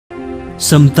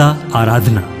समता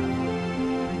आराधना।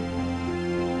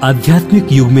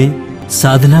 आध्यात्मिक युग में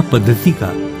साधना पद्धति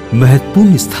का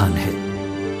महत्वपूर्ण स्थान है।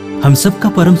 हम सबका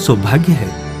परम सौभाग्य है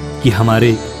कि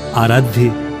हमारे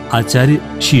आराध्य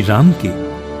आचार्य श्री राम के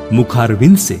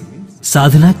मुखारविंद से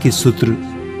साधना के सूत्र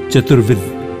चतुर्विद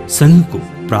संघ को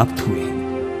प्राप्त हुए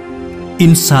हैं।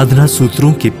 इन साधना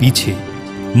सूत्रों के पीछे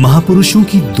महापुरुषों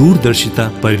की दूरदर्शिता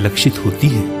परिलक्षित होती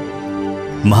है।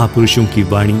 महापुरुषों की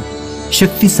वाणी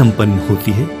शक्ति संपन्न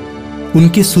होती है।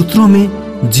 उनके सूत्रों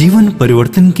में जीवन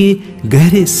परिवर्तन के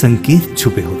गहरे संकेत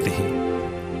छुपे होते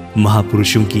हैं।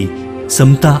 महापुरुषों की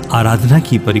समता आराधना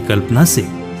की परिकल्पना से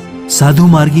साधु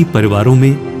मार्गी परिवारों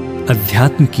में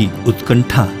अध्यात्म की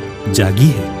उत्कंठा जागी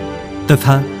है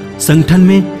तथा संगठन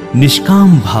में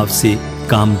निष्काम भाव से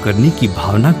काम करने की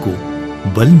भावना को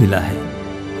बल मिला है।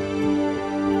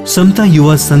 समता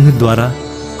युवा संघ द्वारा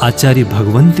आचार्य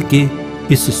भगवंत के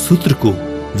इस सूत्र को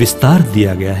विस्तार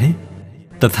दिया गया है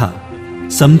तथा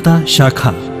समता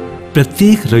शाखा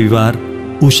प्रत्येक रविवार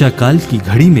उषा काल की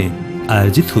घड़ी में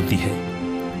आयोजित होती है।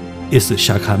 इस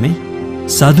शाखा में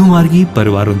साधु मार्गी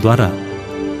परिवारों द्वारा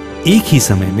एक ही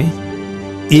समय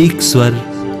में एक स्वर,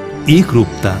 एक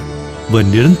रूपता व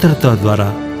निरंतरता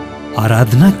द्वारा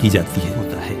आराधना की जाती है।